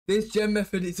This gem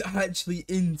method is actually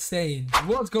insane.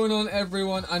 What's going on,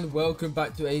 everyone, and welcome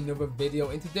back to another video.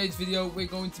 In today's video, we're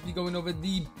going to be going over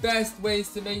the best ways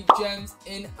to make gems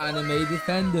in Anime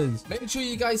Defenders. Make sure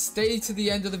you guys stay to the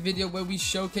end of the video where we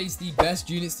showcase the best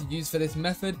units to use for this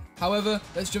method. However,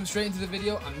 let's jump straight into the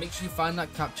video and make sure you find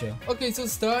that capture. Okay, so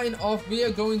starting off, we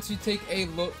are going to take a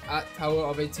look at Tower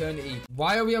of Eternity.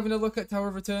 Why are we having a look at Tower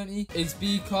of Eternity? It's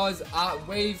because at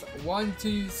wave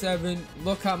 127,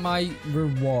 look at my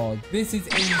reward. This is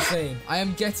insane. I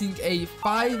am getting a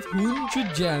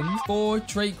 500 gems, 4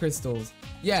 trait crystals.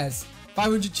 Yes,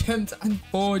 500 gems and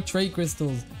 4 trait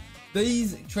crystals.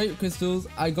 These trait crystals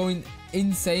are going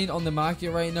insane on the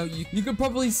market right now. You could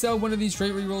probably sell one of these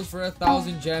trait rerolls for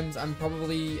 1,000 gems and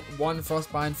probably one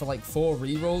frostbind for like 4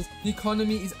 rerolls. The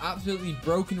economy is absolutely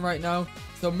broken right now,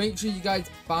 so make sure you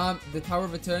guys farm the Tower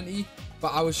of Eternity, but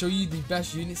I will show you the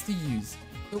best units to use.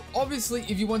 So obviously,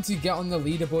 if you want to get on the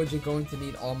leaderboard, you're going to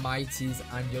need Almighties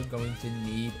and you're going to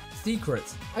need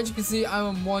secrets. As you can see, I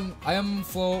am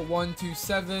floor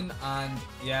 127, and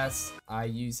yes, I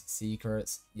use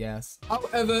secrets. Yes.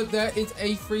 However, there is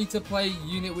a free-to-play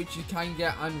unit which you can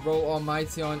get and roll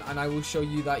Almighty on, and I will show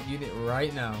you that unit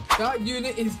right now. That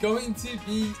unit is going to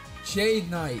be Jade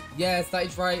Knight. Yes, that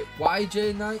is right. Why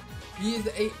Jade Knight? He is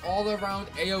a all-around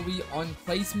AoE on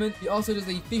placement. He also does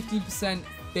a 15%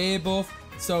 fear buff.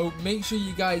 So make sure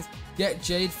you guys get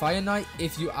Jade Fire Knight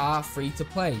if you are free to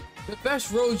play. The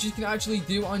best rolls you can actually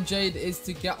do on Jade is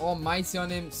to get Almighty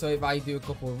on him. So if I do a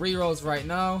couple of rerolls right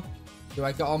now, do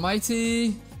I get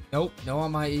Almighty? Nope, no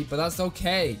Almighty, but that's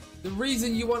okay. The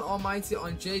reason you want Almighty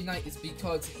on Jade Knight is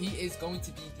because he is going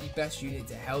to be the best unit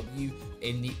to help you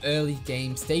in the early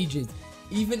game stages,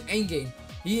 even endgame.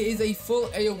 He is a full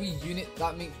AoE unit.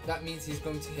 That means he's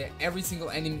going to hit every single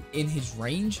enemy in his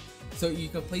range. So you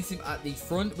can place him at the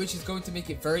front, which is going to make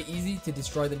it very easy to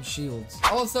destroy them shields.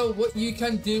 Also, what you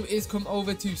can do is come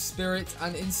over to Spirits,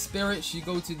 and in Spirits, you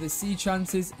go to the sea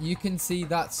chances. You can see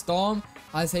that Storm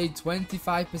has a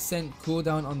 25%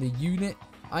 cooldown on the unit,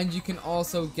 and you can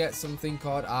also get something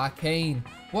called Arcane.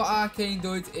 What Arcane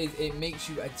does is it makes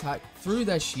you attack through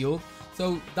their shield,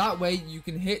 so that way you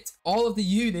can hit all of the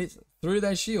units through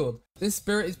their shield. This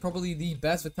spirit is probably the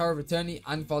best for Tower of Eternity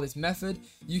and for this method.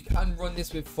 You can run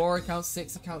this with 4 accounts,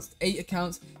 6 accounts, 8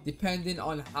 accounts, depending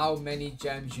on how many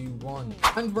gems you want.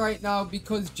 And right now,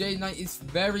 because Jade Knight is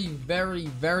very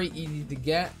easy to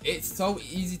get, it's so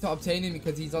easy to obtain him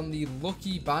because he's on the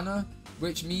lucky banner,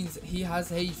 which means he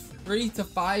has a 3 to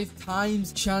 5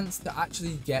 times chance to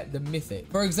actually get the mythic.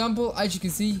 For example, as you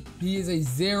can see, he is a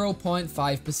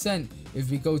 0.5%. If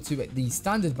we go to the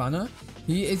standard banner,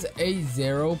 he is a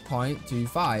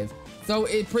 0.25. So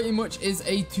it pretty much is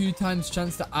a 2 times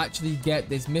chance to actually get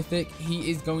this mythic.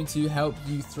 He is going to help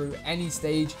you through any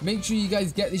stage. Make sure you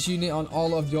guys get this unit on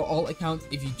all of your alt accounts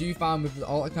if you do farm with the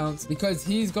alt accounts, because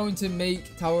he's going to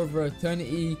make Tower of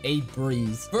Eternity a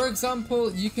breeze. For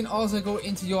example, you can also go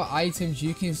into your items.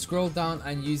 You can scroll down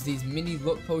and use these mini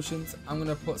luck potions. I'm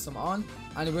going to put some on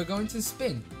and we're going to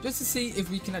spin just to see if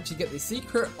we can actually get the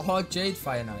secret or Jade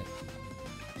Fire Knight.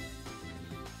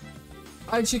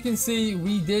 As you can see,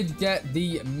 we did get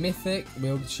the mythic.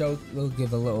 We'll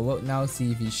give a little look now,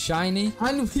 see if he's shiny.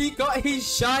 And we got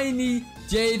his shiny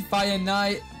Jade Fire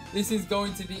Knight. This is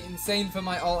going to be insane for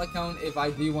my alt account if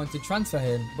I do want to transfer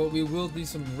him. But we will do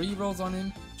some rerolls on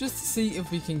him just to see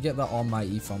if we can get the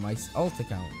Almighty for my alt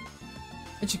account.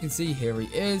 As you can see, here he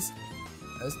is.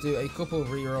 Let's do a couple of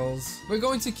rerolls. We're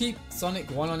going to keep Sonic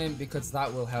 1 on him because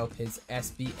that will help his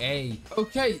SBA.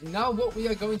 Okay, now what we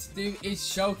are going to do is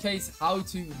showcase how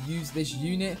to use this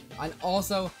unit and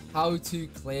also how to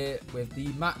clear with the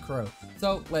macro.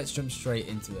 So let's jump straight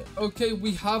into it. Okay,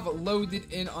 we have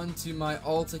loaded in onto my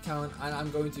alt account and I'm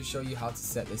going to show you how to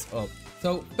set this up.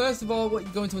 So first of all, what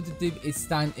you're going to want to do is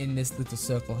stand in this little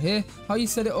circle here. How you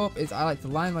set it up is I like to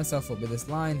line myself up with this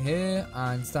line here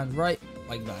and stand right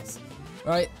like this.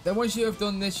 Right, then once you have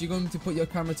done this, you're going to put your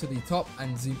camera to the top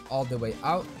and zoom all the way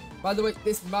out. By the way,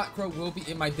 this macro will be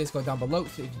in my Discord down below,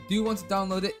 so if you do want to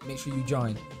download it, make sure you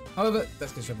join. However,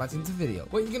 let's get straight back into the video.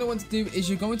 What you're going to want to do is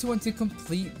you're going to want to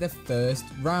complete the first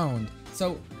round.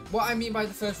 So what I mean by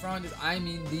the first round is I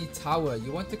mean the tower.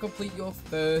 You want to complete your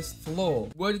first floor.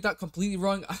 Worded that completely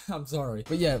wrong. I'm sorry.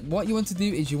 But yeah, what you want to do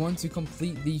is you want to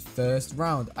complete the first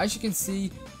round. As you can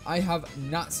see, I have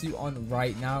Natsu on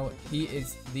right now. He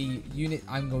is the unit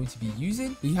I'm going to be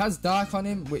using. He has Dark on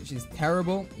him, which is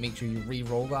terrible. Make sure you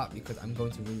re-roll that because I'm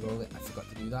going to re-roll it. I forgot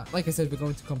to do that. Like I said, we're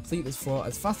going to complete this floor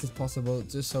as fast as possible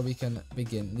just so we can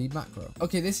begin the macro.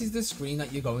 Okay, this is the screen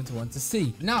that you're going to want to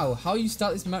see. Now, how you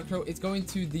start this macro is going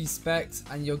to the the specs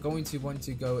and you're going to want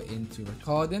to go into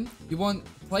recording. You want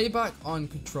playback on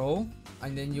control,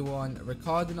 and then you want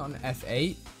recording on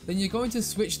F8. Then you're going to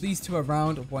switch these two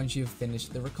around once you've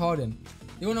finished the recording.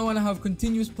 You're going to want to have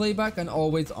continuous playback and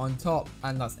always on top,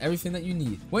 and that's everything that you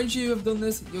need. Once you have done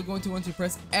this, you're going to want to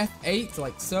press F8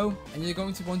 like so, and you're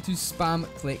going to want to spam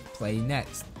click play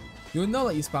next. You'll know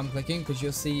that you're spam clicking because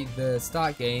you'll see the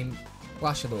start game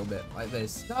flash a little bit like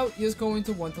this. Now you're just going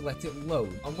to want to let it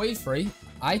load. On wave 3,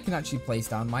 I can actually place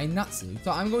down my Natsu.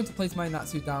 So I'm going to place my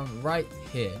Natsu down right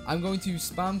here. I'm going to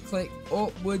spam click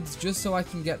upwards just so I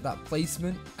can get that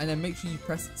placement, and then make sure you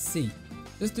press C.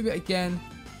 Just do it again,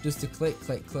 just to click,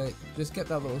 click, click. Just get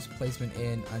that little placement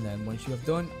in, and then once you have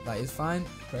done, that is fine.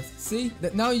 Press C.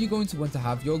 Now you're going to want to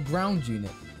have your ground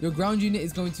unit. Your ground unit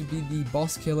is going to be the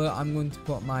boss killer. I'm going to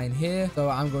put mine here. So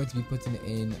I'm going to be putting it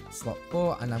in slot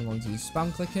 4, and I'm going to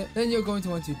spam click it. Then you're going to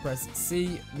want to press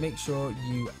C. Make sure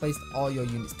you placed all your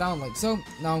units down like so.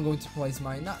 Now I'm going to place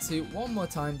my Natsu one more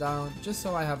time down, just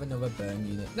so I have another burn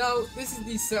unit. Now this is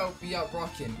the setup we are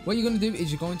rocking. What you're going to do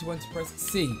is you're going to want to press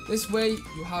C. This way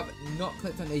you have not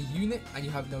clicked on a unit and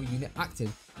you have no unit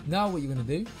active. Now what you're going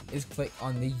to do is click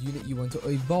on the unit you want to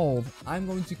evolve. I'm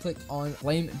going to click on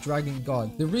Flame Dragon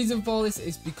God. The reason for this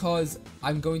is because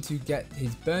I'm going to get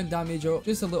his burn damage up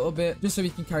just a little bit, just so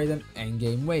we can carry them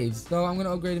endgame waves. So I'm going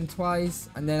to upgrade him twice,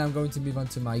 and then I'm going to move on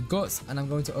to my Guts, and I'm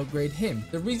going to upgrade him.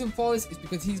 The reason for this is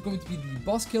because he's going to be the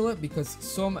boss killer, because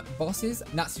some bosses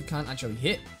Natsu can't actually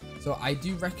hit. So I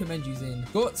do recommend using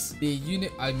Guts, the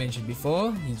unit I mentioned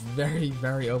before. He's very,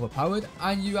 very overpowered,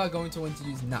 and you are going to want to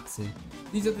use Natsu.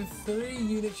 These are the 3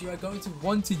 units you are going to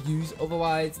want to use,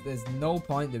 otherwise there's no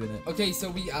point doing it. Okay, so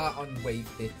we are on wave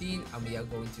 15, and we are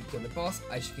going to kill the boss.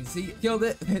 As you can see, killed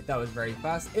it. That was very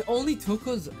fast. It only took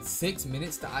us 6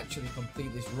 minutes to actually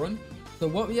complete this run. So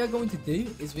what we are going to do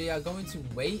is we are going to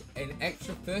wait an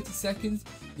extra 30 seconds,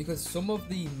 because some of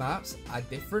the maps are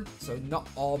different, so not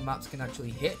all maps can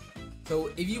actually hit.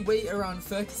 So if you wait around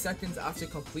 30 seconds after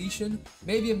completion,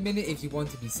 maybe a minute if you want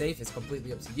to be safe, it's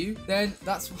completely up to you, then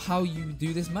that's how you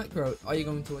do this macro. All you're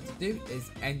going to want to do is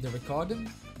end the recording.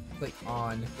 Click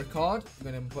on record.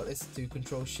 You're going to put this to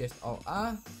Control Shift Alt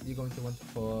R. You're going to want to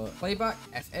put playback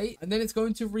F8, and then it's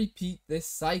going to repeat this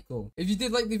cycle. If you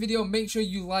did like the video, make sure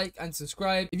you like and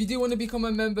subscribe. If you do want to become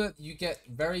a member, you get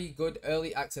very good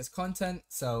early access content.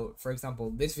 So for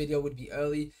example, this video would be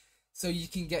early, so you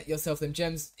can get yourself them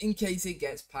gems in case it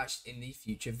gets patched in the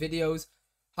future videos.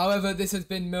 However, this has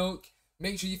been Milk.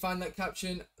 Make sure you find that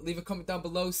caption, leave a comment down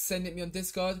below, send it me on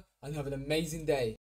Discord, and have an amazing day.